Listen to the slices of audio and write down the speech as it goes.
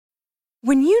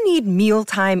When you need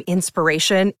mealtime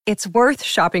inspiration, it's worth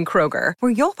shopping Kroger,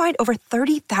 where you'll find over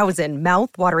 30,000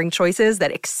 mouth-watering choices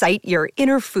that excite your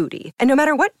inner foodie. And no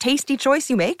matter what tasty choice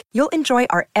you make, you'll enjoy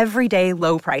our everyday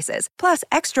low prices, plus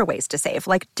extra ways to save,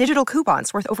 like digital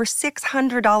coupons worth over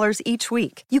 $600 each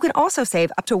week. You can also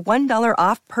save up to $1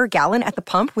 off per gallon at the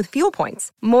pump with fuel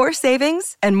points. More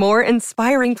savings and more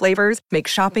inspiring flavors make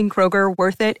shopping Kroger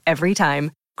worth it every time.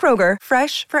 Kroger,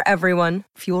 fresh for everyone.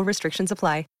 Fuel restrictions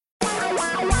apply.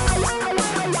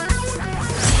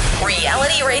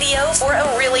 Reality radio for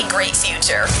a really great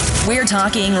future. We're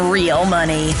talking real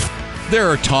money. There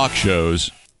are talk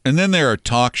shows, and then there are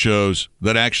talk shows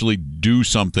that actually do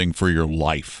something for your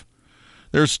life.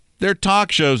 There are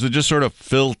talk shows that just sort of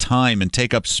fill time and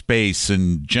take up space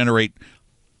and generate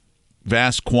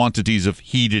vast quantities of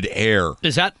heated air.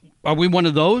 Are we one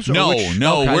of those? No,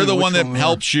 we're the one that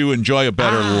helps you enjoy a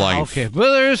better life. Okay,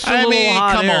 well, there's a little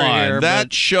hot come air on. here,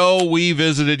 That show we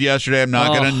visited yesterday, I'm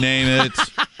not going to name it.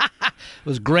 It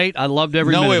was great. I loved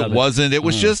every minute of it. No, it wasn't. It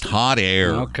was just hot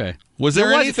air. Okay. Was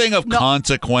there anything of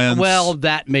consequence? Well,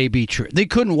 that may be true. They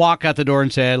couldn't walk out the door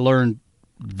and say, I learned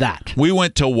that. We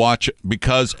went to watch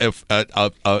because of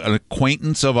an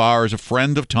acquaintance of ours, a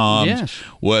friend of Tom's,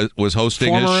 was hosting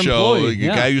Former his show. employee, The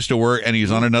guy used to work, and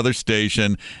he's on another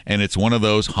station, and it's one of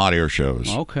those hot air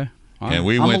shows. Okay. And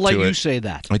we I'm went gonna let to you it. say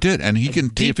that. I did, and he can.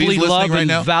 If Deeply he's listening love right and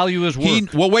now, value his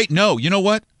work. Well, wait, no. You know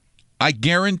what? I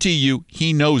guarantee you,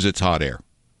 he knows it's hot air.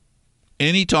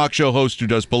 Any talk show host who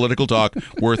does political talk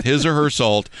worth his or her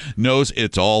salt knows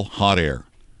it's all hot air.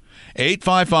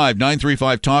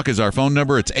 855-935-TALK is our phone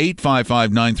number. It's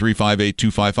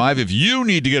 855-935-8255. If you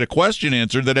need to get a question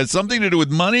answered that has something to do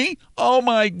with money, oh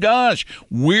my gosh,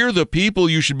 we're the people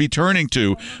you should be turning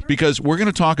to, because we're going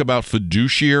to talk about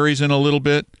fiduciaries in a little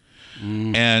bit.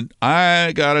 And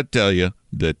I got to tell you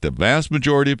that the vast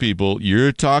majority of people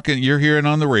you're hearing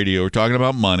on the radio are talking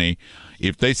about money.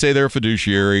 If they say they're a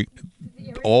fiduciary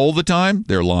all the time,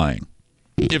 they're lying.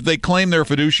 If they claim they're a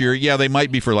fiduciary, they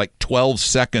might be for like 12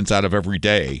 seconds out of every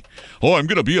day. Oh, I'm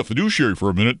going to be a fiduciary for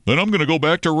a minute, then I'm going to go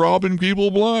back to robbing people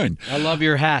blind. I love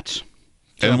your hats.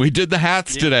 And we did the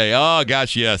hats today. Oh,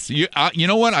 gosh, yes. You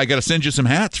know what? I got to send you some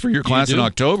hats for your class in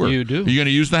October. You do. Are you going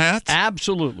to use the hats?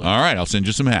 Absolutely. All right, I'll send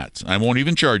you some hats. I won't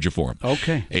even charge you for them.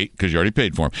 Okay. Because you already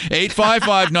paid for them.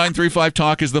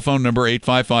 855-935-TALK is the phone number.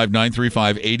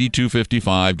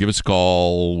 855-935-8255. Give us a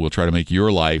call. We'll try to make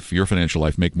your life, your financial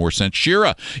life, make more sense.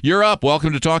 Shira, you're up.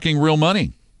 Welcome to Talking Real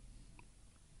Money.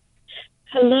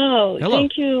 Hello.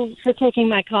 Thank you for taking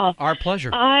my call. Our pleasure.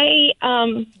 Your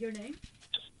name?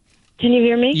 Can you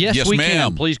hear me? Yes, we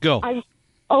can. Please go.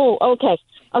 Okay.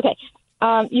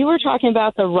 You were talking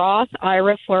about the Roth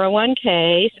IRA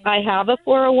 401ks. I have a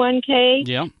 401k.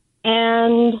 Yeah.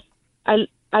 And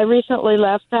I recently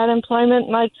left that employment.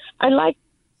 And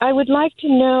I would like to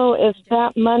know if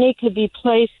that money could be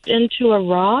placed into a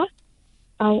Roth.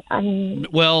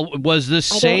 Well, was this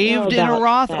saved in a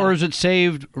Roth, or is it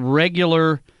saved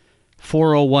regular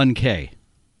 401k?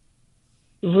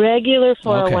 Regular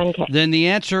 401k. Okay. Then the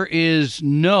answer is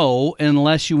no,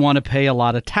 unless you want to pay a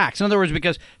lot of tax. In other words,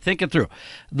 because think it through.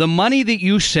 The money that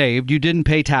you saved, you didn't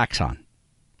pay tax on,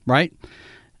 right?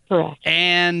 Correct.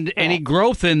 And any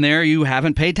growth in there, you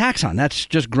haven't paid tax on. That's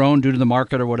just grown due to the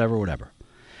market or whatever.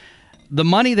 The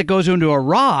money that goes into a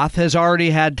Roth has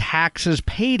already had taxes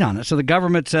paid on it. So the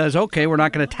government says, okay, we're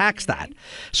not going to tax that.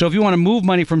 So if you want to move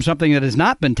money from something that has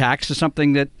not been taxed to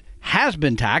something that has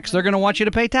been taxed, they're going to want you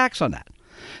to pay tax on that.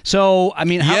 So, I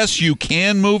mean, yes, you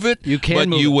can move it, but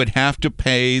you would have to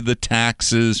pay the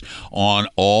taxes on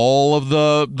all of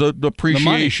the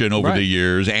depreciation over the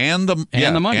years and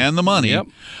the money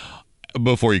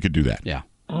before you could do that. Yeah.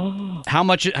 Oh. How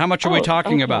much are we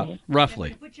talking about,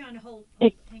 roughly?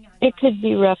 It could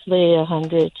be roughly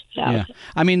 $100,000. Yeah.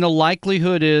 I mean, the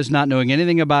likelihood is, not knowing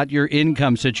anything about your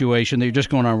income situation, that you're just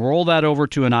going to roll that over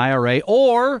to an IRA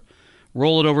or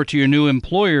roll it over to your new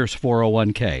employer's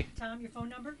 401k. Tom, your phone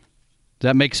number? Does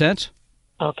that make sense?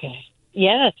 Okay.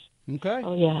 Yes. Okay.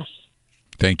 Oh, yes.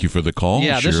 Thank you for the call.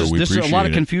 Yeah, this is a lot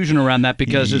of confusion around that,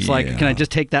 because it's like, can I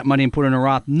just take that money and put it in a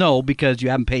Roth? No, because you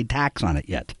haven't paid tax on it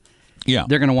yet. Yeah.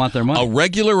 They're going to want their money. A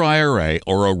regular IRA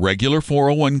or a regular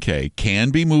 401k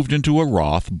can be moved into a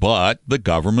Roth, but the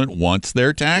government wants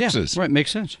their taxes. Yeah, right.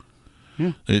 Makes sense.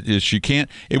 Yeah.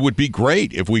 It would be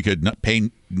great if we could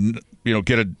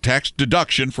get a tax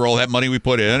deduction for all that money we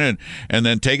put in and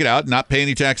then take it out and not pay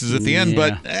any taxes at the end.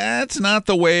 But that's not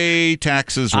the way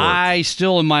taxes work. I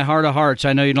still, in my heart of hearts,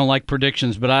 I know you don't like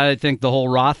predictions, but I think the whole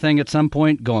Roth thing at some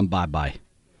point going bye-bye.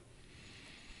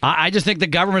 I just think the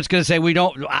government's going to say, we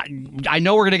don't. I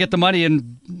know we're going to get the money,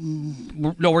 and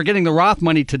we're getting the Roth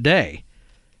money today.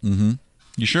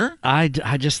 You sure? I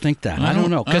just think that. I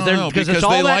don't know. Because it's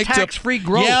all that tax-free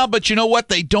growth. Yeah, but you know what?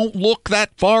 They don't look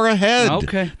that far ahead.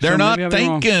 Okay. They're So not maybe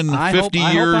I'm thinking wrong. 50 I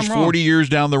hope years, I'm wrong. 40 years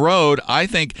down the road. I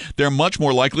think they're much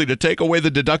more likely to take away the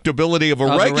deductibility of a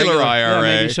regular IRA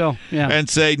maybe so. Yeah. and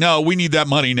say, no, we need that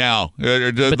money now.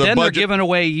 But then they're giving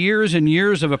away years and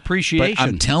years of appreciation. But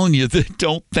I'm telling you, they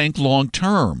don't think long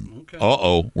term.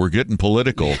 Uh-oh, we're getting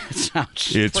political.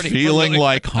 It's feeling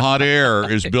like hot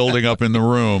air is building up in the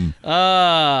room.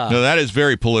 No, that is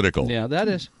very political. Yeah, that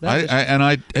is.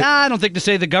 I don't think to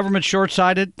say the government's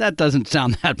short-sighted, that doesn't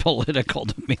sound that political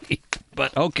to me.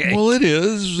 But okay. Well, it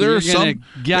is. There are some.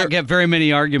 Get very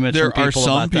many arguments. There from people are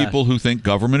some about that. people who think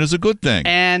government is a good thing,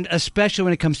 and especially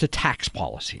when it comes to tax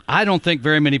policy. I don't think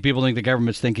very many people think the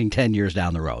government's thinking 10 years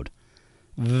down the road.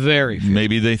 Very few.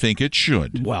 Maybe they think it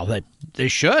should. Well, they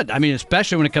should. I mean,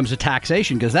 especially when it comes to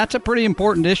taxation, because that's a pretty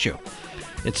important issue.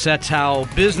 It sets how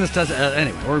business does.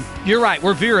 Anyway, you're right.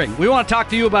 We're veering. We want to talk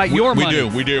to you about your money.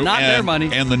 We do. Not their money.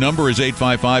 And the number is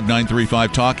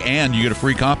 855-935-TALK. And you get a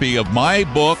free copy of my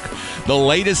book, the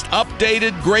latest,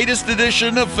 updated, greatest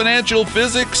edition of Financial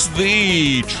Physics,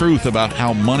 The Truth About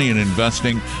How Money and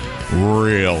Investing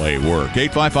Really Work.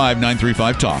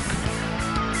 855-935-TALK.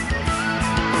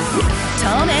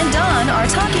 Tom and Don are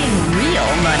talking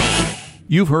real money.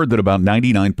 You've heard that about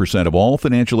 99% of all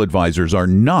financial advisors are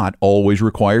not always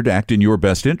required to act in your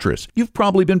best interest. You've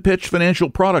probably been pitched financial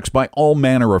products by all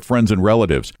manner of friends and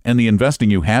relatives, and the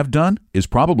investing you have done is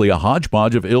probably a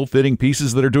hodgepodge of ill-fitting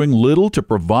pieces that are doing little to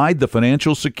provide the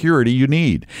financial security you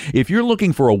need. If you're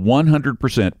looking for a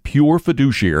 100% pure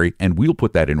fiduciary, and we'll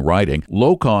put that in writing,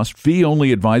 low-cost,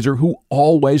 fee-only advisor who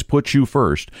always puts you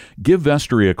first, give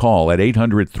Vestory a call at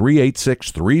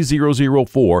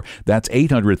 800-386-3004. That's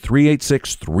 800-386-3004,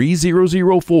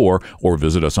 or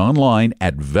visit us online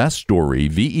at Vestory,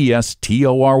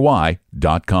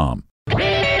 VESTORY.com.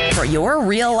 For your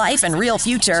real life and real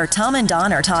future, Tom and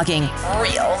Don are talking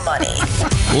real money.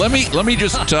 Let me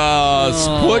just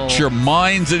put your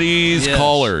minds at ease. Yes.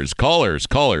 Callers,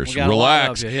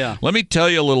 relax. Yeah. Let me tell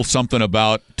you a little something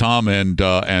about Tom and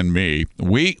me.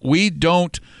 We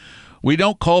don't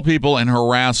call people and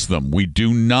harass them. We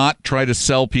do not try to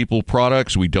sell people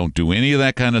products. We don't do any of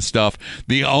that kind of stuff.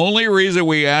 The only reason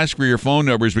we ask for your phone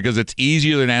number is because it's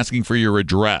easier than asking for your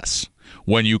address.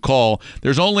 When you call,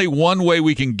 there's only one way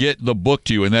we can get the book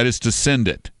to you, and that is to send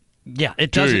it. Yeah,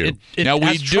 it doesn't. Now,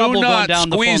 we do not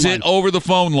squeeze it over the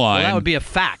phone line. Well, that would be a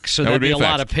fax, so there'd be a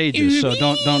lot of pages. So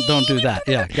don't do that.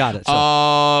 Yeah, got it.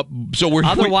 So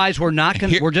otherwise, we're not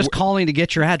going. We're just calling to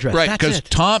get your address. Right, because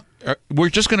Tom, we're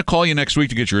just going to call you next week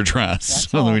to get your address,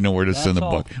 so that we know where to send the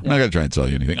book. We're not going to try and sell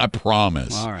you anything. I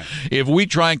promise. All right. If we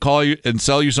try and call you and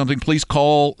sell you something, please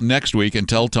call next week and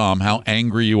tell Tom how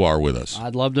angry you are with us.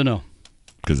 I'd love to know.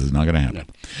 Because it's not going to happen.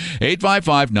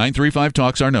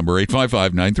 855-935-TALK's our number.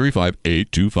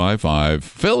 855-935-8255.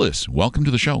 Phyllis, welcome to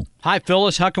the show. Hi,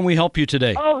 Phyllis. How can we help you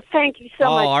today? Oh, thank you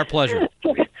so much. Oh, our pleasure.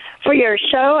 For your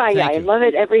show. I love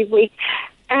it every week.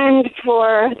 And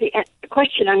for the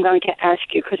question I'm going to ask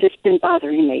you, because it's been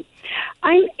bothering me.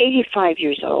 I'm 85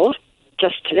 years old.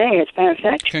 Just today, as a matter of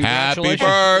fact. Happy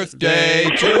birthday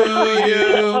to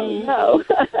you. Oh, no.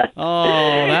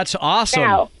 Oh, that's awesome.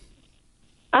 Now,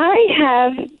 I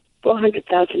have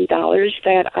 $400,000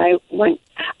 that I won't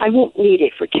need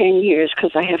it for 10 years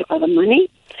because I have other money.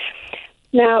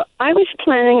 Now, I was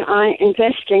planning on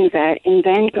investing that in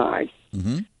Vanguard.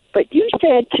 Mm-hmm. But you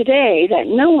said today that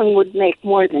no one would make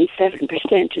more than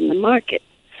 7% in the market.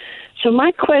 So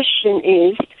my question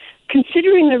is,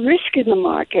 considering the risk in the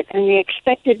market and the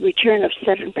expected return of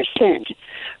 7%,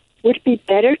 would it be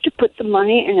better to put the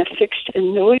money in a fixed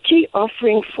annuity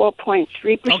offering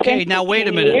 4.3%? Okay, now wait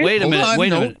a minute. Wait a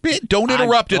minute. Don't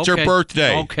interrupt. It's her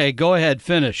birthday. Okay, go ahead.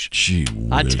 Finish. Gee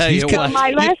I tell you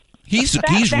what. He's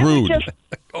rude.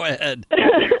 Go ahead.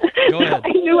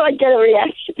 I knew I'd get a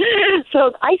reaction.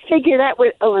 So I figure that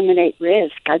would eliminate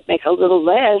risk. I'd make a little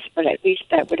less, but at least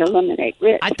that would eliminate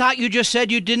risk. I thought you just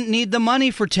said you didn't need the money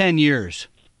for 10 years.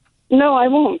 No, I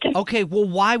won't. Okay, well,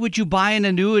 why would you buy an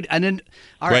annuity? And then,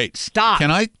 all right, wait, stop.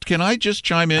 Can I just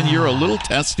chime in? You're a little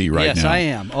testy right now. Yes, I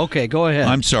am. Okay, go ahead.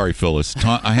 I'm sorry, Phyllis.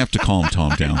 I have to calm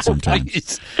Tom down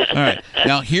sometimes. All right.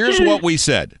 Now, here's what we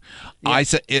said. Yeah. I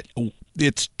said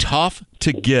it's tough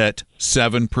to get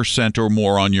 7% or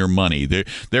more on your money.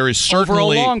 There is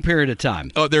certainly over a long period of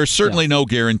time. There's certainly no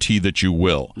guarantee that you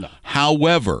will. No.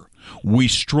 However, we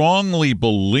strongly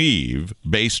believe,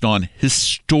 based on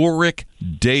historic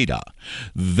data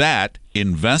that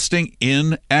investing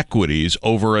in equities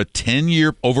over any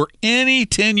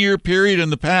 10-year period in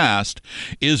the past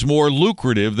is more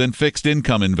lucrative than fixed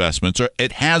income investments, or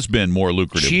it has been more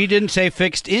lucrative. She didn't say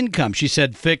fixed income. She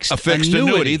said fixed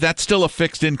annuity. That's still a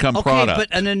fixed income product. But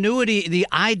an annuity, the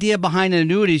idea behind an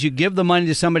annuity is you give the money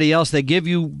to somebody else. They give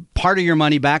you part of your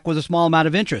money back with a small amount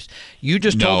of interest. You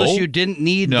just told us you didn't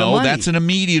need the money. No, that's an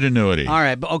immediate annuity. All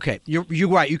right, but okay, you're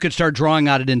right. You could start drawing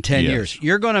out it in 10 years.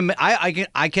 You're going to.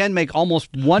 I can make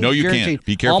almost one. No, you guaranteed. can't.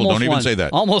 Be careful. Don't even say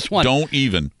that. Almost one. Don't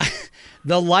even.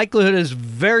 The likelihood is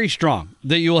very strong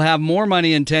that you will have more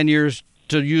money in 10 years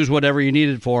to use whatever you need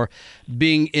it for,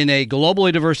 being in a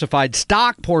globally diversified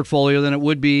stock portfolio than it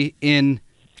would be in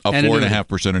a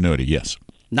 4.5% annuity. Yes.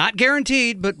 Not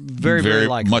guaranteed, but very, very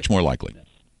likely. Much more likely.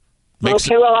 Well,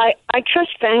 I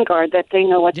trust Vanguard that they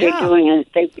know what they're doing and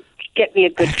they get me a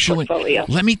good portfolio.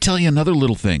 Let me tell you another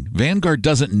little thing. Vanguard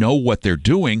doesn't know what they're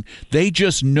doing. They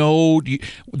just know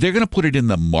they're going to put it in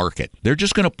the market. They're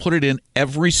just going to put it in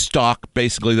every stock,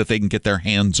 basically, that they can get their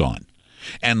hands on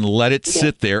and let it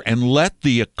sit there and let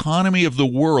the economy of the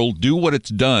world do what it's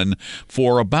done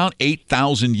for about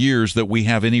 8,000 years that we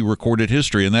have any recorded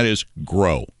history, and that is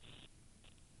grow.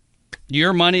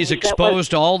 Your money's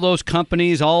exposed to all those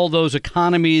companies, all those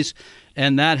economies,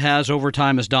 and that has, over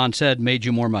time, as Don said, made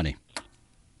you more money.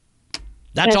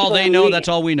 That's all they know. That's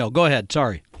all we know. Go ahead.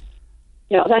 Sorry.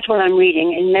 No, that's what I'm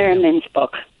reading in Merriman's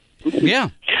book. Yeah.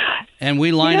 And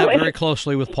we line up very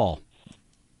closely with Paul.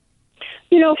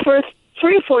 For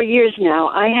 3 or 4 years now,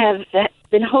 I have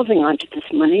been holding on to this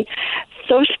money,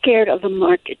 so scared of the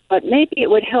market. But maybe it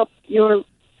would help your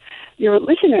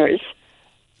listeners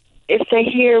if they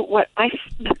hear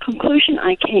the conclusion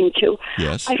I came to.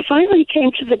 Yes. I finally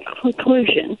came to the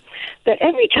conclusion that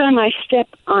every time I step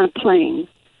on a plane,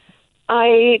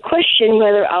 I question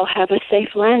whether I'll have a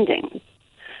safe landing.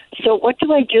 So what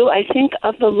do? I think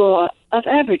of the law of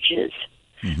averages.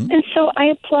 Mm-hmm. And so I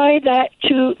apply that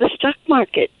to the stock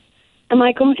market. Am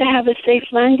I going to have a safe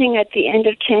landing at the end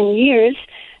of 10 years?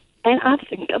 And I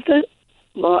think of the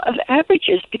law of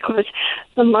averages, because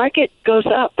the market goes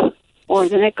up or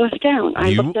then it goes down. I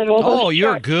looked at all those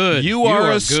you're charts. good. You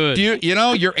are good.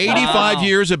 Your 85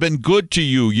 years have been good to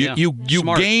you. You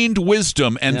gained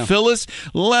wisdom. And Phyllis,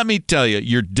 let me tell you,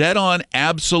 you're dead on,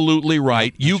 absolutely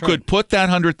right. You could put that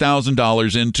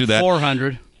 $100,000 into that.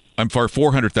 400. I'm for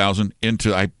 400,000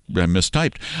 into. I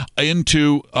mistyped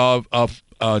into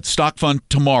a stock fund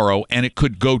tomorrow, and it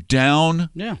could go down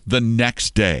the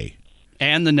next day.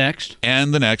 And the next.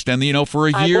 And for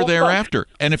a year thereafter. Look.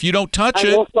 And if you don't touch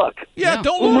it, won't look.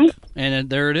 Don't look. And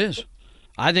there it is.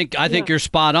 I think you're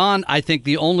spot on. I think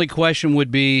the only question would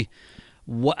be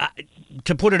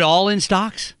to put it all in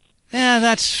stocks. Yeah,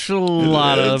 that's a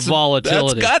lot of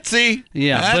volatility. That's gutsy.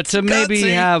 Yeah, but to maybe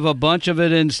have a bunch of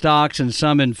it in stocks and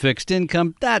some in fixed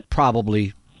income, that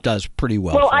probably does pretty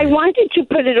well. Well, I wanted to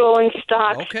put it all in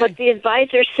stocks, but the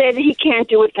advisor said he can't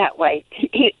do it that way.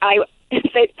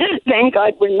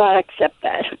 Vanguard would not accept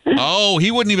that. Oh,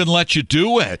 he wouldn't even let you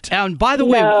do it. And by the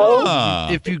way,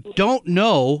 if you don't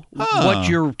know what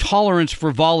your tolerance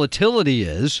for volatility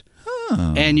is,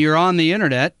 and you're on the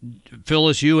internet,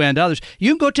 Phyllis, you and others,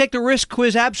 you can go take the risk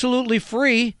quiz absolutely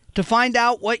free to find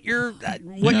out what your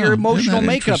emotional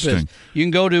makeup is. You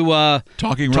can go to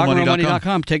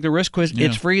TalkingRealMoney.com, take the risk quiz. Yeah.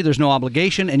 It's free. There's no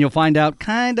obligation, and you'll find out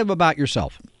kind of about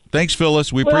yourself. Thanks,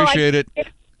 Phyllis. We appreciate it.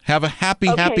 Have a happy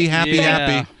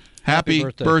birthday.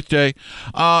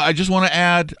 I just want to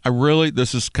add,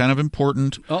 this is kind of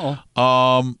important.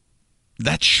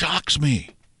 That shocks me.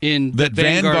 That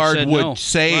Vanguard would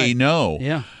say no.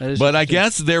 Yeah, but I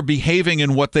guess they're behaving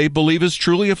in what they believe is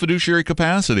truly a fiduciary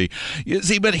capacity. You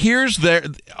see, but here's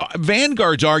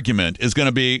Vanguard's argument is going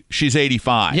to be she's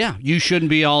 85. Yeah, you shouldn't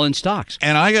be all in stocks.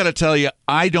 And I got to tell you,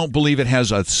 I don't believe it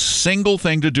has a single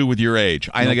thing to do with your age.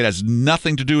 I think it has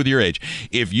nothing to do with your age.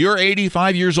 If you're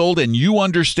 85 years old and you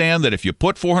understand that if you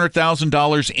put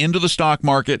 $400,000 into the stock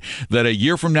market, that a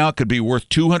year from now it could be worth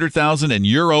 $200,000, and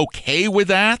you're okay with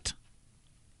that,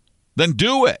 then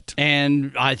do it.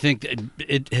 And I think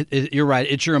you're right.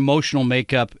 It's your emotional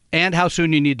makeup and how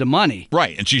soon you need the money.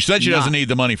 Right. And she said she doesn't need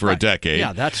the money for a decade.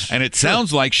 Yeah, that's And it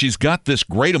sounds like she's got this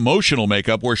great emotional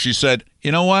makeup where she said,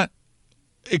 you know what?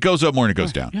 It goes up more than it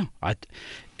goes down. Yeah.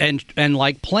 And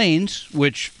like planes,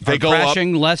 which they go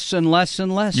crashing up, less and less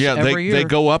and less every year. They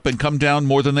go up and come down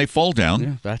more than they fall down.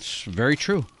 Yeah, that's very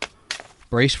true.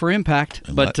 Brace for impact.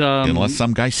 Unless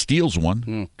some guy steals one.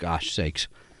 Oh, gosh sakes.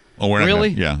 Oh, we're not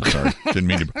Really? Gonna, yeah, sorry. Didn't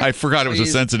mean to. I forgot it was a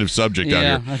sensitive subject out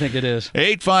Yeah, here. I think it is.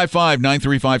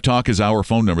 855-935-TALK is our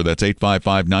phone number. That's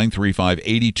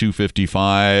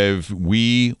 855-935-8255.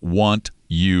 We want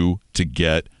you to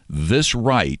get this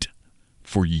right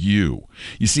for you.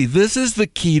 You see, this is the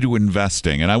key to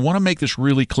investing, and I want to make this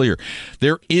really clear.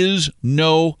 There is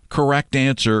no correct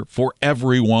answer for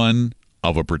everyone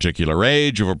of a particular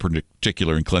age, of a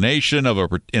particular inclination,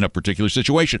 in a particular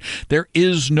situation. There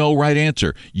is no right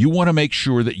answer. You want to make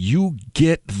sure that you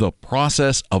get the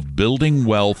process of building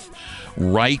wealth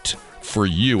right for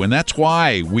you. And that's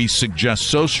why we suggest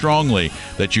so strongly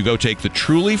that you go take the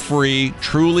truly free,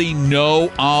 truly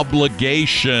no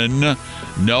obligation,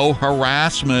 no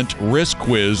harassment risk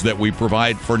quiz that we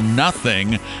provide for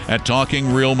nothing at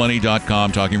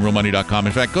TalkingRealMoney.com, TalkingRealMoney.com.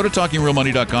 In fact, go to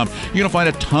TalkingRealMoney.com. You're going to find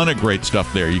a ton of great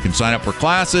stuff there. You can sign up for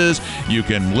classes. You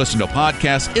can listen to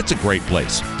podcasts. It's a great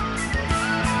place.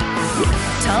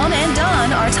 Tom and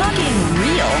Don are talking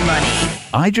real money.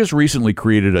 I just recently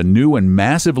created a new and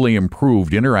massively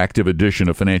improved interactive edition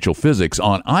of Financial Physics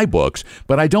on iBooks,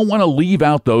 but I don't want to leave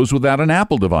out those without an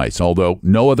Apple device, although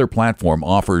no other platform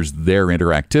offers their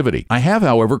interactivity. I have,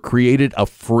 however, created a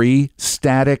free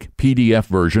static PDF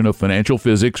version of Financial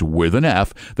Physics with an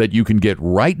F that you can get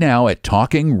right now at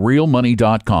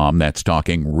TalkingRealMoney.com. That's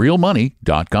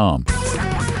TalkingRealMoney.com.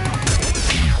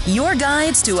 Your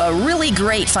guides to a really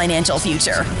great financial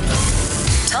future.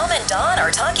 Tom and Don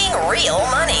are talking real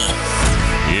money.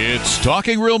 It's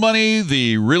Talking Real Money,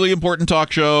 the really important talk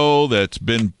show that's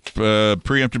been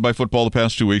preempted by football the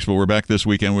past 2 weeks, but we're back this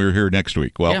weekend. We're here next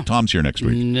week. Well, yeah. Tom's here next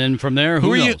week. And then from there,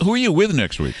 who knows? Who are you with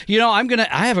next week? You know,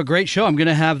 I have a great show. I'm going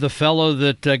to have the fellow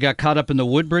that got caught up in the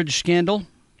Woodbridge scandal.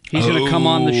 He's going to come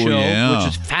on the show, which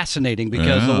is fascinating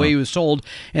because the way he was sold.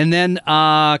 And then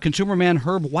Consumer Man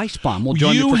Herb Weisbaum will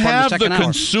join you for part of the second hour. You have the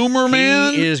Consumer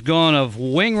Man? He is going to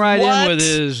wing right in with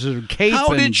his cape. How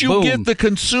did you get the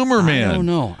Consumer Man? I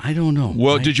don't know.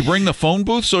 Well, did you bring the phone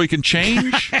booth so he can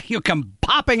change? You come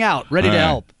popping out, ready to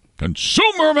help.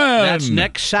 Consumer Man! That's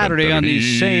next Saturday on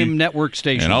these same network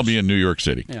stations. And I'll be in New York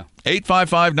City. Yeah.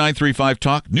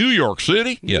 855-935-TALK. New York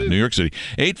City? Yeah, New York City.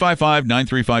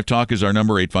 855-935-TALK is our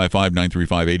number,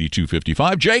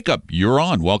 855-935-8255. Jacob, you're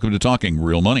on. Welcome to Talking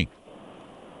Real Money.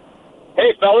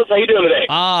 Hey, fellas. How you doing today?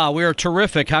 We are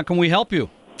terrific. How can we help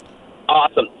you?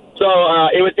 Awesome. So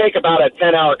it would take about a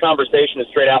 10-hour conversation to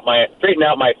straighten out my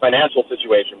financial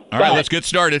situation. All right, let's get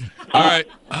started. All right.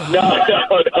 No.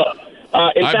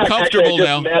 In I'm fact, comfortable actually,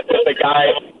 I just met with a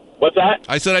guy. What's that?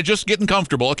 I said I'm just getting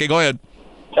comfortable. Okay, go ahead.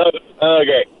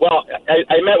 Okay. Well,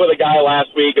 I met with a guy last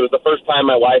week. It was the first time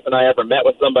my wife and I ever met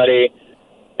with somebody,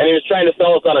 and he was trying to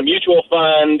sell us on a mutual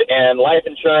fund and life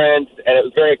insurance, and it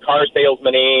was very car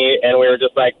salesman-y, and we were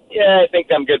just like, yeah, I think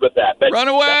I'm good with that. But run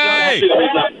away!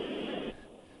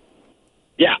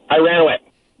 Yeah, I ran away.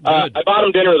 I bought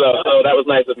him dinner, though, so that was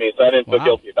nice of me, so I didn't feel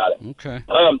guilty about it. Okay.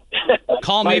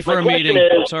 Call me for a meeting.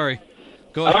 Sorry.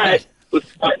 Go ahead. All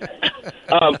right.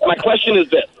 My question is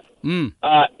this. In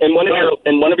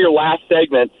one of your last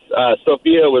segments,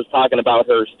 Sophia was talking about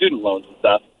her student loans and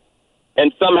stuff,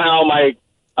 and somehow my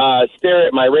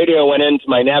radio went into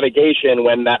my navigation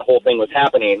when that whole thing was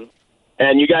happening,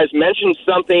 and you guys mentioned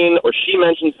something, or she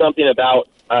mentioned something about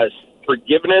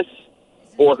forgiveness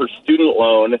for her student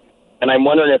loan. And I'm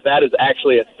wondering if that is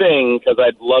actually a thing, because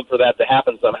I'd love for that to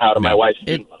happen somehow to my wife's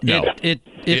student loan.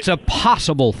 It's a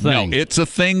possible thing. No, it's a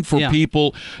thing for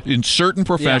people in certain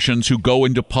professions who go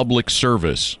into public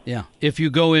service. Yeah, if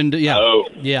you go into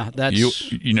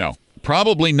that's you know.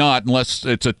 Probably not, unless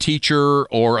it's a teacher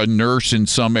or a nurse in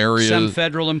some areas. Some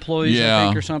federal employees, I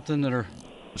think, or something that are.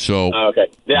 So okay,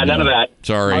 none of that.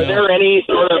 Sorry. Are there any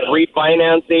sort of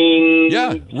refinancing?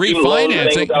 Yeah,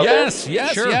 refinancing.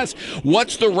 Yes. Sure.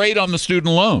 What's the rate on the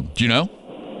student loan? Do you know?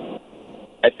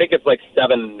 I think it's like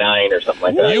 7.9 or something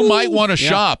like that. You might want to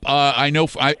shop. I know,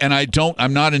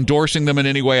 I'm not endorsing them in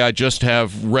any way. I just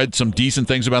have read some decent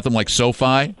things about them, like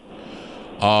SoFi.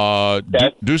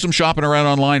 Do some shopping around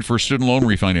online for student loan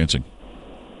refinancing.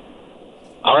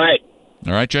 All right,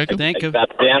 Jacob. Thank you.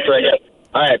 That's the answer, I guess.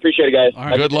 All right, appreciate it, guys. All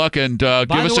right. Good luck, and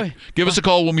give us a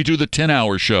call when we do the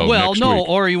 10-hour show. Well, next week.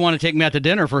 Or you want to take me out to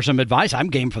dinner for some advice? I'm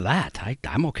game for that.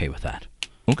 I'm okay with that.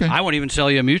 Okay. I won't even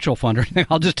sell you a mutual fund or anything.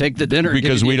 I'll just take the dinner.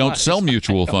 Because we don't sell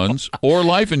mutual funds or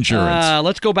life insurance.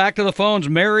 Let's go back to the phones.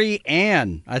 Mary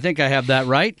Ann. I think I have that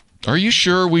right. Are you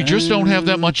sure? We just don't have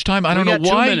that much time. I don't know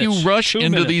why you rush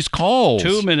into these calls.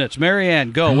 2 minutes. Mary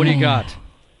Ann, go. What do you got?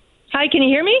 Hi, can you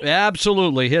hear me?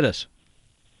 Absolutely. Hit us.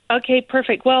 Okay,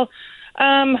 perfect. Well,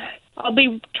 I'll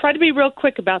try to be real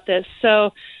quick about this.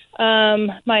 So,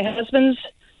 my husband's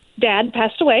dad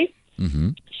passed away.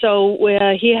 So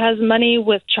he has money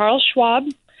with Charles Schwab,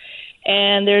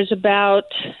 and there's about,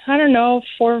 I don't know,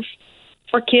 four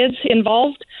kids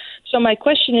involved. So my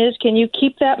question is, can you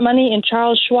keep that money in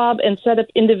Charles Schwab and set up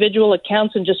individual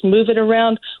accounts and just move it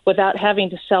around without having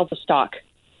to sell the stock?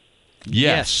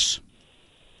 Yes.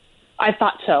 I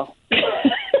thought so.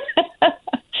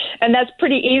 And that's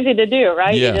pretty easy to do,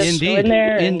 right? Yes. You just go in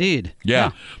there and- Indeed.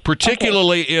 Yeah,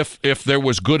 particularly if there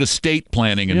was good estate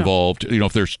planning involved.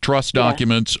 If there's trust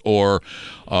documents or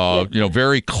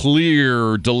very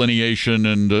clear delineation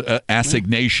and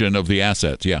assignation of the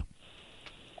assets. Yeah.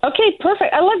 Okay,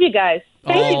 perfect. I love you guys.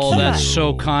 Thank you so that's much.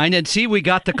 so kind. And see, we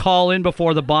got the call in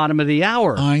before the bottom of the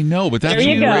hour. I know, but that's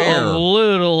There you go. rare. A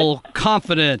little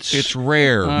confidence. It's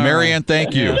rare. Marianne,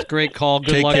 thank you. Yeah, it's a great call.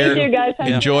 Good Take luck. care. Thank you, guys. Have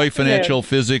a Enjoy good Financial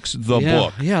Physics, the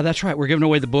book. Yeah, that's right. We're giving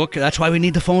away the book. That's why we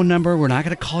need the phone number. We're not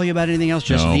going to call you about anything else.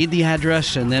 Just No. need the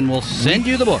address, and then we'll send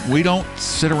you the book. We don't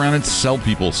sit around and sell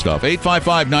people stuff.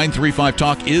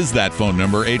 855-935-TALK is that phone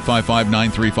number,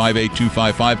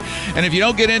 855-935-8255. And if you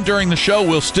don't get in during the show,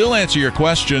 we'll still answer your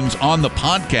questions on the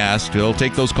podcast. It'll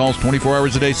take those calls 24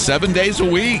 hours a day, 7 days a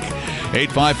week.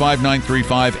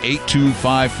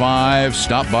 855-935-8255.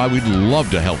 Stop by. We'd love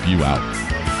to help you out.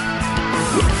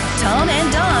 Tom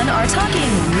and Don are talking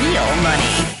real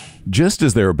money. Just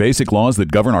as there are basic laws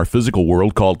that govern our physical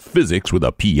world called physics with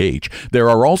a PH, there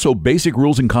are also basic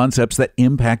rules and concepts that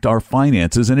impact our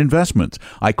finances and investments.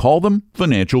 I call them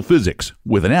financial physics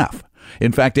with an F.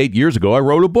 In fact, 8 years ago, I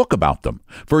wrote a book about them.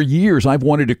 For years, I've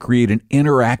wanted to create an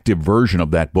interactive version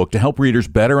of that book to help readers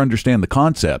better understand the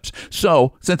concepts.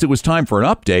 So, since it was time for an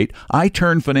update, I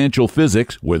turned Financial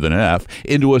Physics, with an F,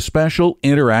 into a special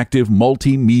interactive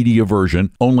multimedia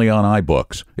version only on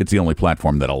iBooks. It's the only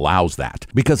platform that allows that.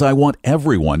 Because I want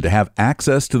everyone to have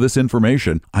access to this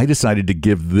information, I decided to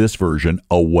give this version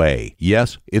away.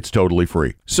 Yes, it's totally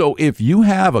free. So, if you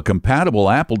have a compatible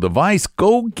Apple device,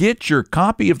 go get your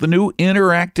copy of the new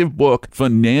interactive book,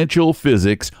 Financial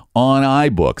Physics, on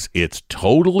iBooks. It's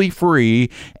totally free,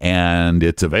 and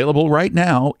it's available right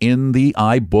now in the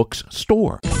iBooks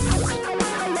store.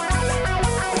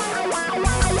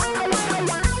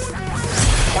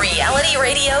 Reality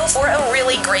radio for a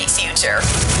really great future.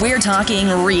 We're talking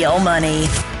real money.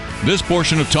 This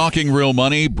portion of Talking Real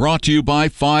Money brought to you by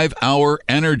 5 Hour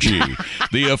Energy,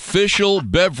 the official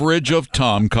beverage of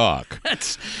Tom Cock.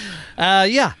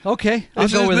 Yeah, okay. I'll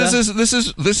go with that. This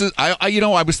is.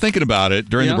 I was thinking about it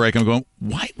during the break. I'm going,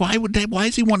 why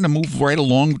is he wanting to move right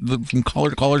along from caller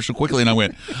to caller so quickly? And I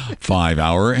went, 5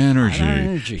 Hour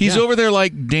Energy. He's over there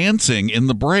like dancing in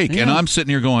the break, and I'm sitting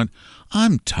here going,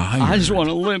 I'm tired. I just want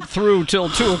to limp through till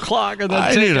 2 o'clock and then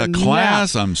I take need a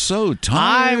class. nap. I'm so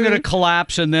tired. I'm going to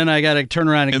collapse, and then I got to turn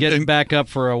around and get back up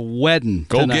for a wedding.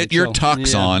 Go tonight, get your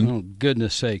tux on. Oh,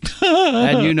 goodness sakes.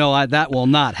 And that will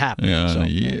not happen. Yeah, so.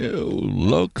 you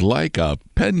look like a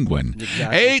penguin.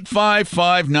 Exactly.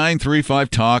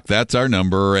 855-935-TALK. That's our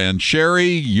number. And Sherry,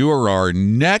 you are our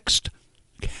next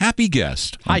happy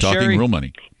guest on Hi, Talking Sherry. Real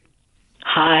Money.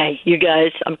 Hi, you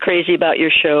guys. I'm crazy about your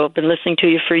show. I've been listening to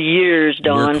you for years,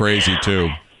 Dawn. We're crazy, too.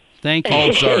 Thank you.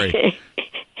 Oh, sorry.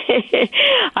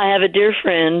 I have a dear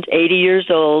friend, 80 years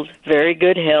old, very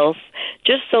good health,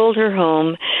 just sold her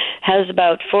home, has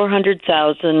about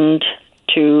 $400,000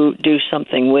 to do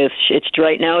something with. It's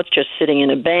right now it's just sitting in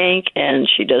a bank, and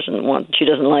she doesn't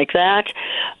like that.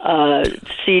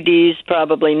 CDs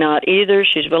probably not either.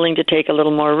 She's willing to take a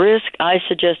little more risk. I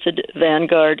suggested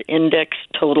Vanguard Index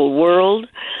Total World.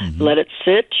 Let it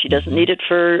sit. She doesn't need it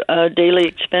for daily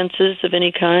expenses of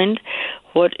any kind.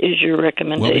 What is your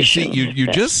recommendation? Well, you see, you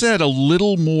just said a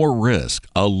little more risk.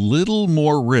 A little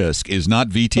more risk is not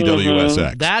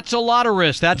VTWSX. That's a lot of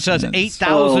risk. That says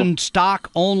 8,000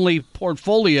 stock-only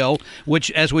portfolio,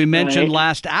 which, as we mentioned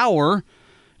last hour,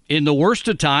 in the worst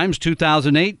of times,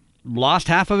 2008, lost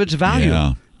half of its value.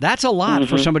 Yeah. That's a lot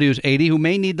for somebody who's 80 who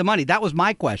may need the money. That was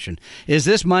my question. Is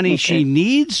this money she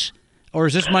needs, or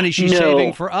is this money she's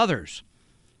saving for others?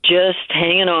 Just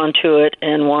hanging on to it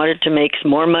and wanted to make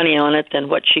some more money on it than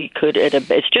what she could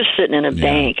it's just sitting in a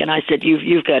bank, and I said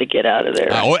you've got to get out of there.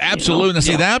 Oh, absolutely. You know? Now,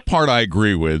 see, that part I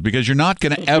agree with, because you're not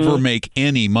going to ever make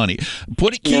any money.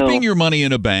 Keeping your money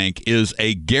in a bank is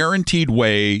a guaranteed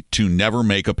way to never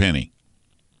make a penny.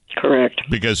 Correct.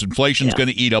 Because inflation's going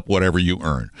to eat up whatever you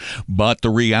earn. But the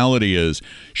reality is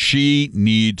she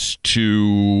needs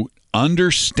to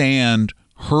understand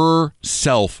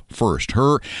herself first.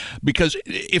 Because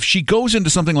if she goes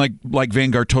into something like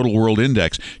Vanguard Total World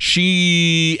Index,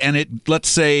 let's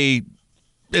say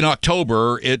in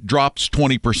October it drops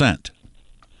 20%.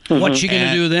 What's she going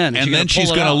to do then? And then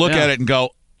she's going to look at it and go,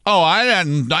 "Oh, I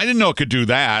didn't know it could do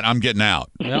that. I'm getting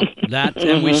out." Yeah,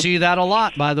 And we see that a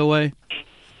lot, by the way.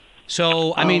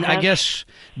 So, I mean, I guess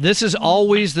this is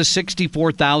always the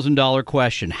 $64,000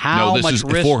 question. How much risk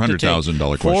to take?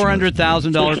 $400,000 question.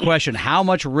 $400,000 question. How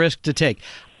much risk to take?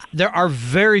 There are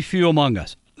very few among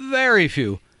us, very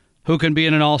few, who can be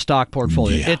in an all-stock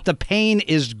portfolio. Yeah. The pain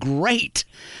is great.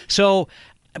 So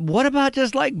what about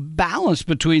just like balance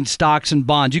between stocks and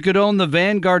bonds? You could own the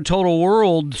Vanguard Total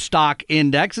World Stock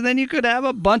Index, and then you could have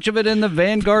a bunch of it in the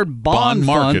Vanguard Bond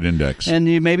Market Fund, Index. and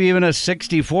you maybe even a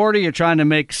 60-40. You're trying to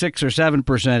make 6 or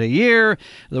 7% a year.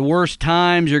 The worst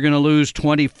times, you're going to lose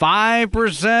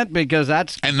 25% because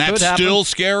that's still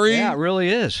scary? Yeah, it really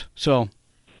is. So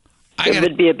It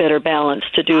would be a better balance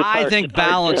to do. I think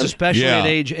balance, especially at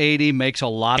age 80, makes a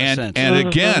lot of sense. And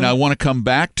again, I want to come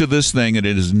back to this thing, and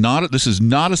this is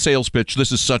not a sales pitch.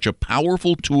 This is such a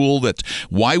powerful tool. That's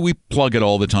why we plug it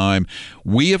all the time.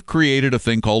 We have created a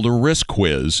thing called a risk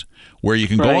quiz where you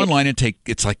can go online and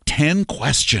it's like 10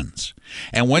 questions.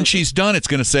 And when she's done, it's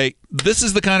going to say, this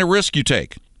is the kind of risk you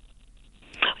take.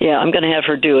 Yeah, I'm going to have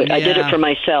her do it. Yeah. I did it for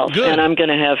myself, and I'm going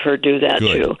to have her do that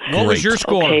too. What was your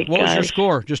score? Okay, what was your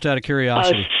score? Just out of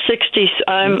curiosity. 60.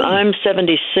 I'm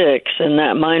 76,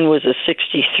 and mine was a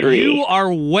 63. You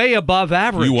are way above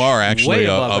average. You are actually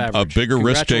a bigger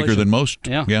risk taker than most.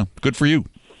 Yeah. Good for you.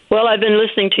 Well, I've been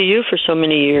listening to you for so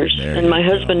many years, and my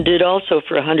husband did also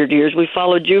for 100 years. We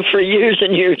followed you for years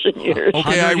and years and years.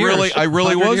 Okay, I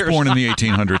really was born in the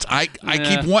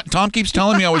 1800s. Tom keeps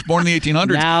telling me I was born in the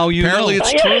 1800s. Now you Apparently know.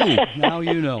 it's true. Now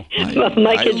you know.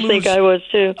 My kids think I was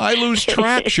too. I lose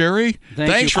track, Sherry.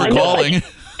 Thanks for I know. calling.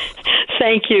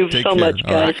 Thank you Take so care. much,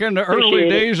 guys. Back in the early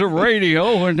days of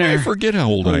radio, and I forget how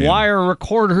old I am. Wire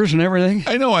recorders and everything.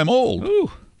 I know I'm old. Ooh.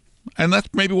 And that's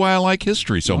maybe why I like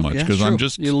history so much, because I'm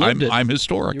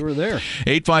historic. You were there.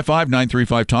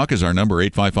 855-935-TALK is our number,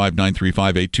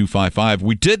 855-935-8255.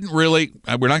 We didn't really,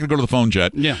 we're not going to go to the phone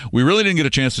jet. Yeah. We really didn't get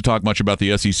a chance to talk much about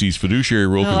the SEC's fiduciary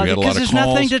rule because we had a lot of calls. There's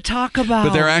nothing to talk about.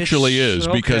 But there actually is,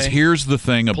 because here's the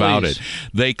thing about it.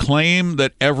 They claim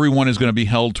that everyone is going to be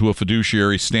held to a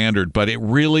fiduciary standard, but it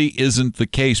really isn't the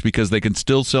case, because they can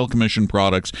still sell commission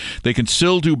products. They can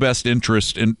still do best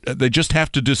interest, and they just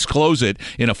have to disclose it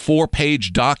in a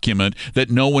 4-page document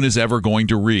that no one is ever going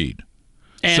to read.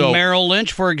 And Merrill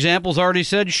Lynch, for example, has already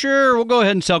said, sure, we'll go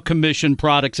ahead and sell commission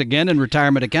products again in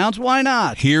retirement accounts. Why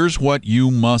not? Here's what you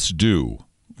must do.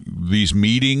 These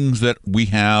meetings that we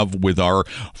have with our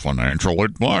financial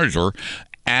advisor,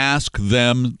 ask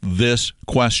them this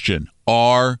question.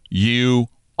 Are you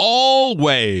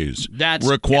always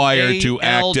required to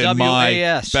act in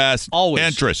my best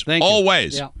interest?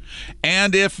 Always. Yeah.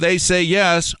 And if they say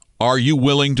yes, are you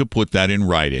willing to put that in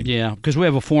writing? Yeah, because we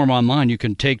have a form online you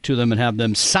can take to them and have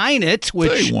them sign it,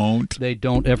 which they won't. They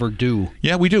don't ever do.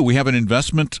 Yeah, we do. We have an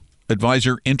investment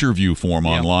advisor interview form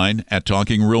online at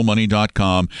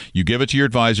talkingrealmoney.com. You give it to your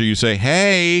advisor. You say,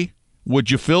 hey,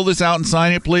 would you fill this out and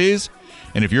sign it, please?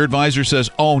 And if your advisor says,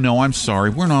 oh, no, I'm sorry,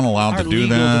 we're not allowed to do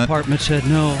that. Our legal department said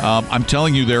no. I'm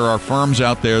telling you, there are firms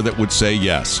out there that would say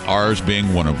yes, ours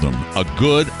being one of them. A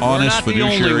good, honest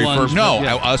fiduciary firm. No,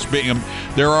 us being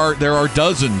there are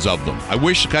dozens of them. I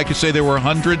wish I could say there were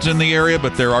hundreds in the area,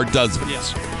 but there are dozens.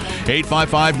 Yes.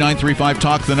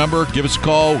 855-935-TALK, the number. Give us a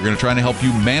call. We're going to try to help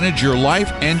you manage your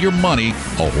life and your money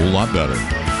a whole lot better.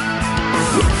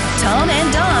 Tom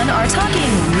and Don are talking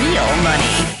real money.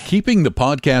 Keeping the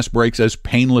podcast breaks as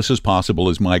painless as possible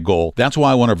is my goal. That's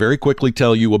why I want to very quickly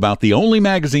tell you about the only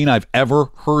magazine I've ever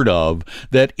heard of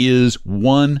that is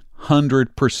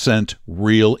 100%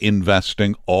 real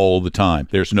investing all the time.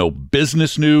 There's no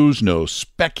business news, no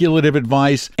speculative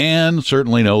advice, and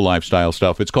certainly no lifestyle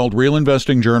stuff. It's called Real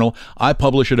Investing Journal. I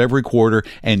publish it every quarter,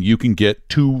 and you can get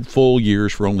 2 full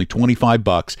years for only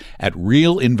 $25 at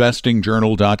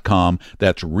realinvestingjournal.com.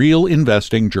 That's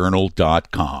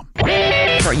realinvestingjournal.com.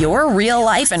 For your real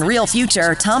life and real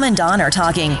future, Tom and Don are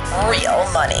talking real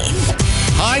money.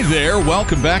 Hi there.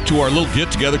 Welcome back to our little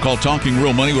get-together called Talking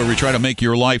Real Money, where we try to make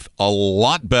your life a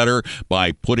lot better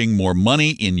by putting more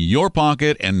money in your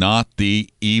pocket and not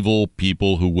the evil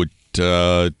people who would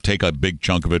take a big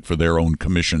chunk of it for their own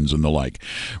commissions and the like.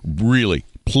 Really,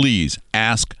 please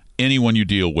ask anyone you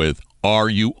deal with, are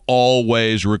you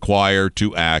always required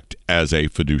to act as a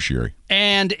fiduciary?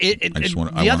 And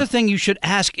the other thing you should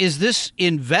ask, is this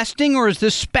investing or is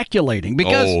this speculating?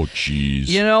 Because,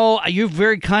 you know, you've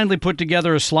very kindly put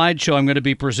together a slideshow I'm going to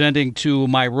be presenting to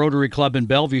my Rotary Club in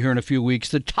Bellevue here in a few weeks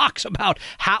that talks about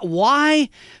why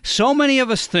so many of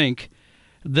us think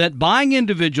that buying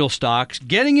individual stocks,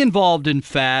 getting involved in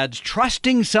fads,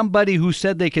 trusting somebody who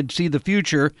said they could see the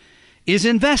future is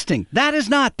investing. That is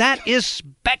not. That is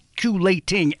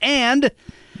speculating. And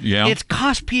Yeah. It's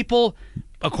cost people,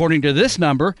 according to this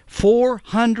number,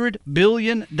 $400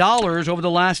 billion over the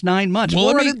last 9 months.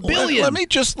 Well, $400 billion. let me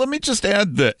just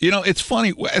add that. It's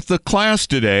funny. At the class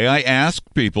today, I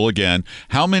asked people again,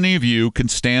 how many of you can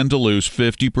stand to lose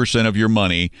 50% of your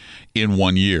money in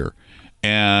 1 year?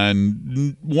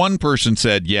 And one person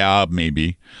said, yeah,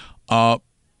 maybe. And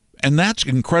that's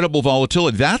incredible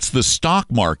volatility. That's the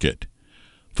stock market.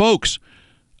 Folks,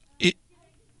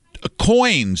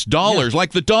 coins, dollars,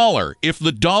 like the dollar. If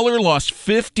the dollar lost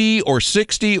 50 or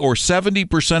 60 or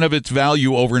 70% of its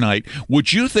value overnight,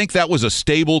 would you think that was a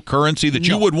stable currency that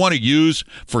you would want to use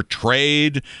for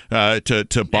trade,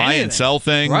 to buy and sell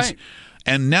things? Right.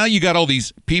 And now you got all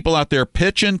these people out there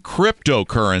pitching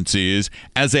cryptocurrencies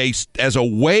as a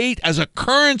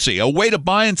currency, a way to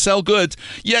buy and sell goods.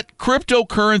 Yet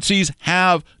cryptocurrencies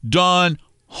have done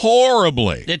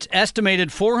horribly. It's estimated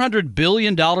 $400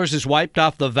 billion is wiped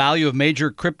off the value of major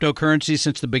cryptocurrencies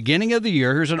since the beginning of the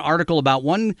year. Here's an article about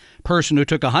one person who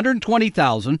took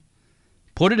 $120,000,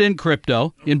 put it in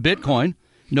crypto, in Bitcoin,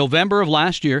 November of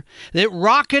last year. It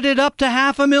rocketed up to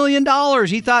 $500,000.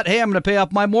 He thought, hey, I'm going to pay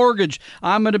off my mortgage.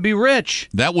 I'm going to be rich.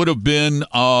 That would have been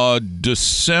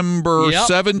December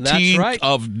 17th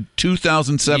of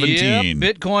 2017.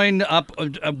 Yep.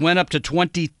 Bitcoin went up to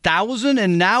 $20,000,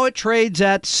 and now it trades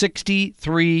at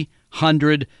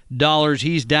 $6,300.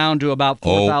 He's down to about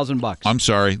 $4,000. I'm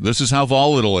sorry. This is how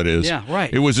volatile it is. Yeah,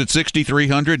 right. It was at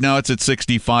 6,300. Now it's at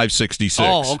 65.66.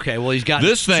 Oh, okay. Well, he's got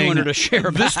this $200 a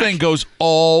share back. This thing goes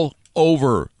all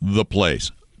over the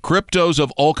place. Cryptos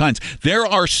of all kinds. There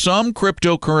are some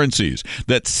cryptocurrencies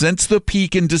that since the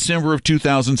peak in December of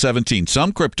 2017,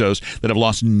 some cryptos that have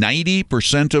lost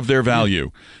 90% of their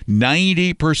value.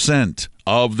 90%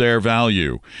 of their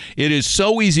value. It is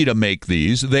so easy to make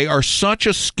these. They are such a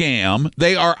scam.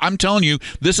 I'm telling you,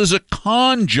 this is a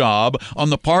con job on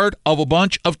the part of a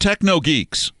bunch of techno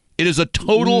geeks. It is a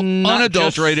total,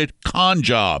 unadulterated con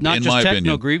job, in my opinion. Not just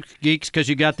techno geeks, because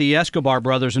you got the Escobar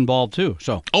brothers involved, too.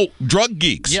 Drug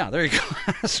geeks. Yeah, there you go.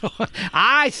 So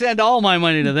I send all my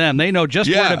money to them. They know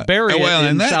just where to bury it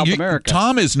in South America.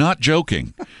 Tom is not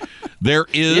joking. There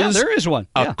is one.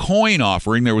 A coin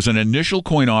offering. There was an initial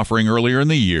coin offering earlier in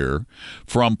the year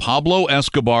from Pablo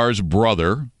Escobar's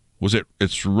brother.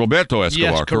 It's Roberto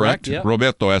Escobar, yes, correct? Yeah.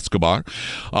 Roberto Escobar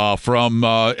from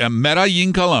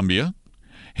Medellin, Colombia.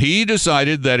 He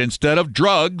decided that instead of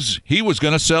drugs, he was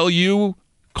going to sell you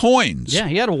coins. Yeah,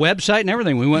 he had a website and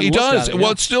everything. We went. He does. At it,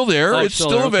 Well, it's still there. It's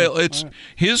still available. Okay.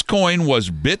 His coin was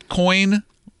Bitcoin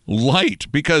Lite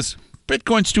because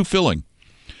Bitcoin's too filling.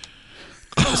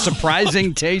 A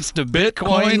surprising taste of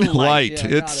Bitcoin Lite.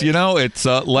 Yeah, it's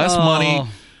less money.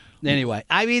 Anyway,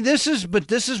 I mean, this is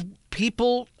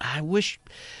people.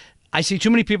 I see too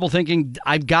many people thinking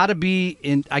I got to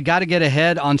get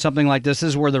ahead on something like this. This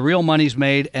is where the real money's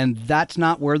made, and that's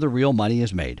not where the real money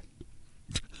is made.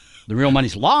 The real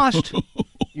money's lost.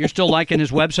 You're still liking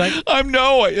his website? As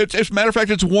a matter of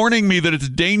fact, it's warning me that it's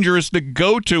dangerous to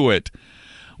go to it.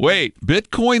 Wait,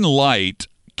 Bitcoin Lite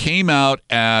came out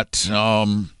at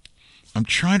I'm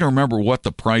trying to remember what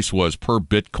the price was per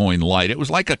Bitcoin Lite. It was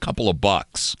like a couple of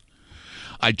bucks.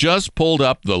 I just pulled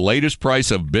up the latest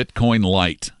price of Bitcoin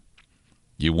Lite.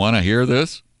 You want to hear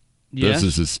this? Yes. This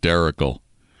is hysterical.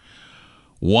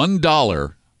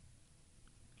 $1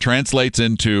 translates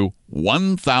into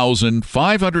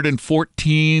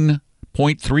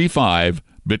 1,514.35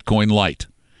 Bitcoin Lite.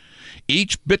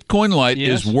 Each Bitcoin Lite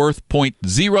is worth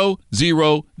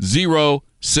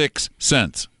 0.0006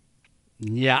 cents.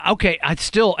 Yeah, okay.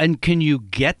 And can you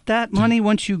get that money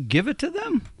once you give it to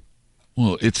them?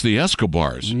 Well, it's the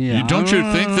Escobars. Yeah. Don't you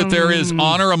think that there is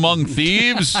honor among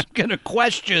thieves? I'm going to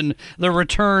question the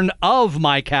return of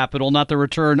my capital, not the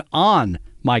return on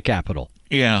my capital.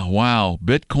 Yeah, wow.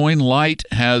 Bitcoin Lite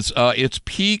has its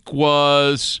peak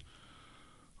was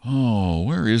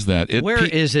where is that? Where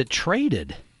is it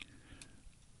traded?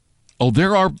 Oh,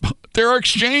 there are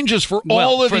exchanges for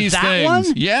all of these things. One?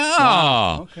 Yeah.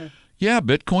 Wow. Okay. Yeah,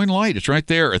 Bitcoin Lite. It's right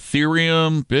there.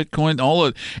 Ethereum, Bitcoin, all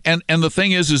of and the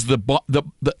thing is the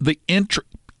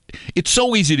it's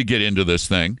so easy to get into this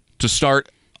thing to start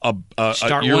your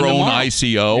own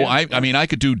ICO. Yeah. I mean, I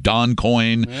could do Don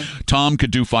Coin. Yeah. Tom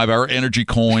could do 5 Hour Energy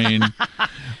Coin.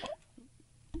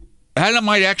 And it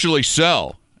might actually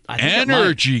sell.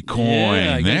 Energy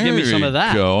Coin. Yeah, give me some of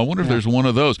that. Go. I wonder if there's one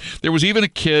of those. There was even a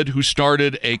kid who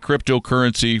started a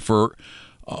cryptocurrency for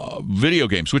video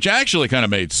games, which actually kind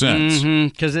of made sense.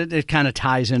 Because it kind of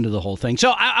ties into the whole thing.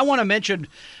 So I want to mention,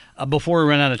 before we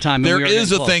run out of time, there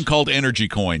is a thing called Energy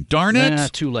Coin. Darn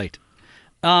it. Too late.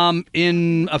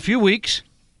 In a few weeks,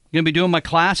 Going to be doing my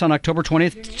class on October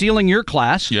 20th, stealing your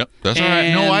class. Yep, that's all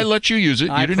right. No, I let you use it.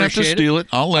 You didn't have to steal it.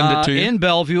 I'll lend it to you. In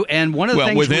Bellevue, and one of the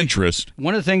things with interest.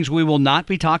 One of the things we will not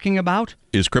be talking about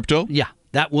is crypto? Yeah,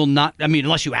 that will not,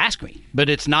 unless you ask me, but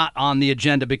it's not on the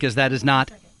agenda because that is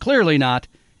clearly not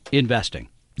investing.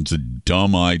 It's a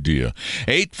dumb idea.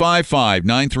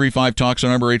 855-935-TALK's our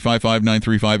number,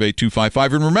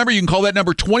 855-935-8255. And remember, you can call that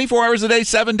number 24 hours a day,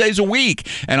 7 days a week,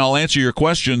 and I'll answer your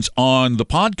questions on the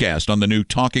podcast, on the new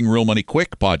Talking Real Money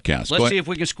Quick podcast. Let's see if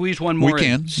we can squeeze one more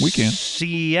in. We can.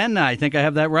 Sienna, I think I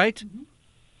have that right. Mm-hmm.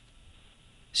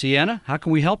 Sienna, how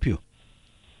can we help you?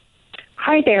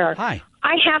 Hi there. Hi.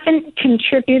 I haven't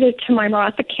contributed to my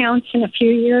Roth accounts in a few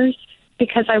years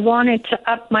because I wanted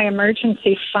to up my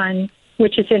emergency fund,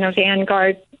 which is in a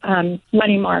Vanguard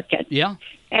money market. Yeah.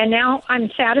 And now I'm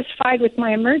satisfied with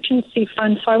my emergency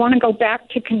fund, so I want to go back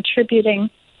to contributing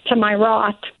to my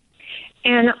Roth.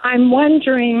 And I'm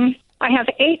wondering, I have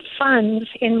 8 funds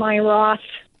in my Roth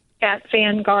at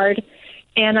Vanguard,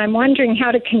 and I'm wondering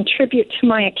how to contribute to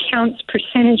my accounts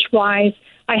percentage-wise.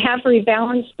 I have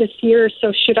rebalanced this year,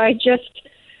 so should I just...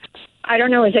 I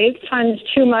don't know, is 8 funds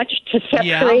too much to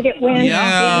separate it when?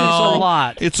 Yeah, it's a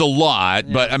lot. It's a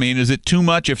lot, but is it too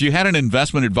much? If you had an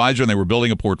investment advisor and they were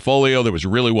building a portfolio that was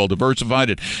really well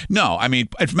diversified, no.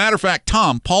 As a matter of fact,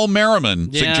 Paul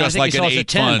Merriman suggests like an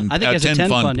 8-fund,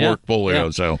 10-fund portfolio.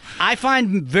 Yeah. So I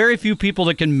find very few people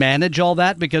that can manage all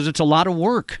that because it's a lot of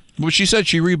work. Well, she said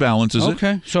she rebalances it.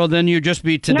 Okay, so then you just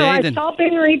be today. No, it's all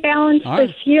been rebalanced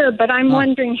this year, but I'm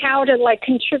wondering how to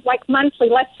contribute, monthly.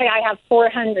 Let's say I have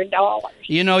 $400.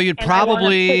 You'd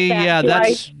probably,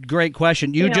 that's a great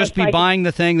question. You'd just be buying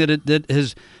the thing that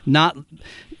has not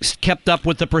kept up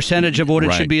with the percentage of what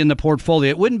it should be in the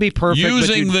portfolio. It wouldn't be perfect.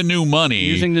 Using the new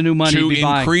money to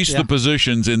increase the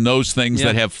positions in those things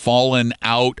that have fallen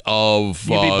out of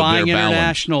You'd be buying their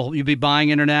international. balance. You'd be buying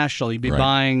international. You'd be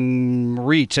buying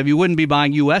REITs. You wouldn't be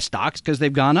buying U.S. stocks because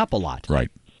they've gone up a lot. Right.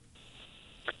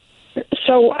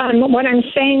 So what I'm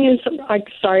saying is,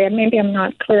 sorry, maybe I'm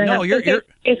not clear enough. Is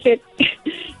it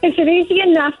easy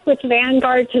enough with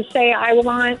Vanguard to say I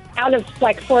want out of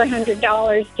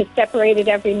 $400 to separate it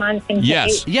every month into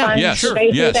 8 funds? Sure.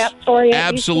 They do that for you?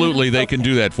 Absolutely, they can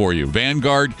do that for you.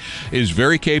 Vanguard is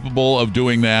very capable of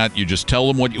doing that. You just tell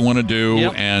them what you want to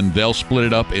do, and they'll split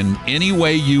it up in any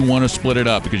way you want to split it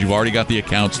up because you've already got the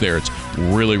accounts there. It's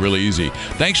really, really easy.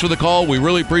 Thanks for the call. We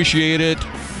really appreciate it.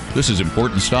 This is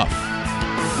important stuff.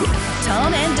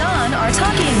 Tom and Don are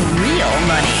talking real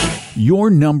money. Your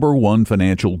number one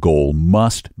financial goal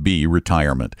must be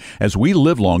retirement. As we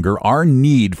live longer, our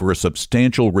need for a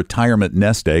substantial retirement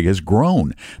nest egg has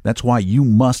grown. That's why you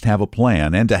must have a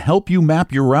plan. And to help you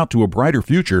map your route to a brighter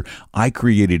future, I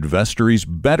created Vestory's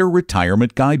Better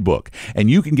Retirement Guidebook.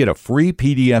 And you can get a free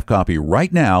PDF copy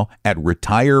right now at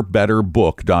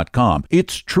retirebetterbook.com.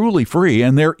 It's truly free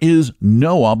and there is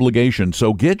no obligation.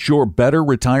 So get your Better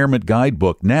Retirement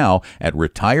Guidebook now at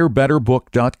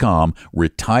retirebetterbook.com.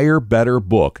 retirebetterbook.com.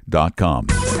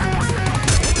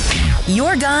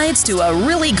 Your guides to a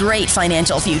really great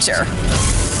financial future.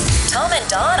 Tom and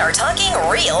Don are talking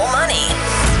real money.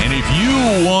 And if you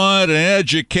want an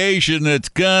education that's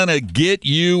going to get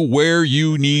you where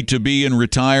you need to be in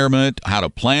retirement, how to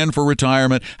plan for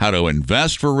retirement, how to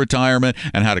invest for retirement,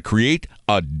 and how to create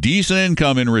a decent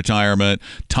income in retirement,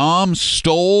 Tom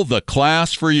stole the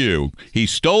class for you. He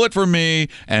stole it from me,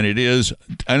 and it is,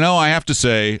 I know I have to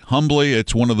say, humbly,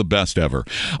 it's one of the best ever.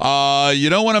 You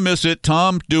don't want to miss it.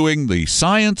 Tom doing the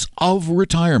Science of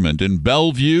Retirement in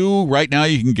Bellevue. Right now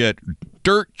you can get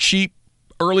dirt cheap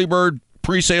early bird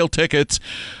pre-sale tickets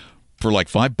for like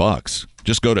 $5.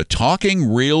 Just go to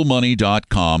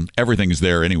talkingrealmoney.com. Everything's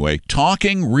there anyway.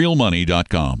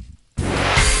 talkingrealmoney.com.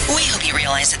 We hope you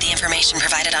realize that the information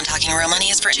provided on Talking Real Money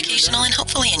is for educational and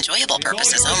hopefully enjoyable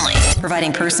purposes only.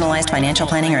 Providing personalized financial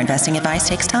planning or investing advice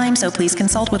takes time, so please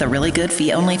consult with a really good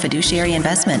fee-only fiduciary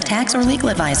investment, tax, or legal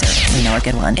advisor. We know a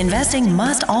good one. Investing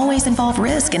must always involve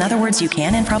risk. In other words, you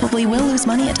can and probably will lose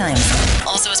money at times.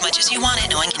 Also, as much as you want it,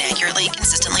 no one can accurately,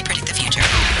 consistently predict the future.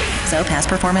 So past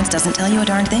performance doesn't tell you a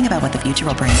darn thing about what the future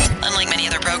will bring. Unlike many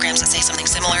other programs that say something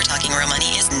similar, Talking Real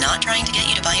Money is not trying to get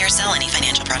you to buy or sell any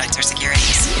financial products or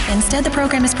securities. Instead, the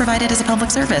program is provided as a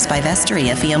public service by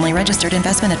Vestory, a fee-only registered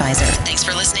investment advisor. Thanks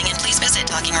for listening, and please visit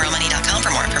talkingrealmoney.com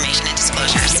for more information and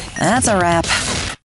disclosures. That's a wrap.